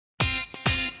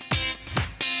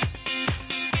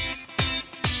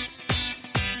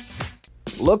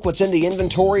Look what's in the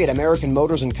inventory at American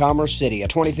Motors in Commerce City, a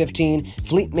 2015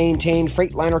 fleet-maintained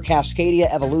Freightliner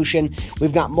Cascadia Evolution.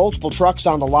 We've got multiple trucks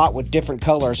on the lot with different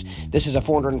colors. This is a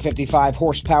 455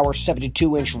 horsepower,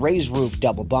 72-inch raised roof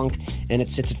double bunk, and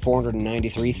it sits at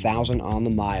 493,000 on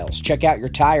the miles. Check out your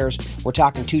tires. We're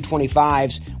talking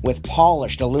 225s with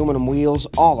polished aluminum wheels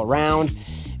all around.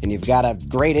 And you've got a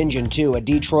great engine, too, a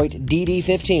Detroit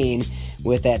DD15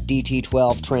 with that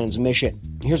DT12 transmission.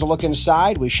 Here's a look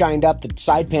inside. We shined up the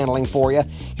side paneling for you.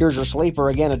 Here's your sleeper,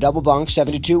 again, a double bunk,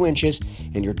 72 inches,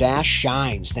 and your dash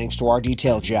shines thanks to our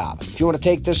detail job. If you want to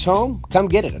take this home, come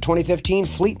get it. A 2015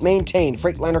 fleet-maintained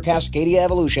Freightliner Cascadia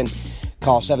Evolution.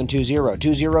 Call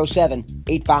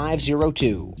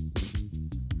 720-207-8502.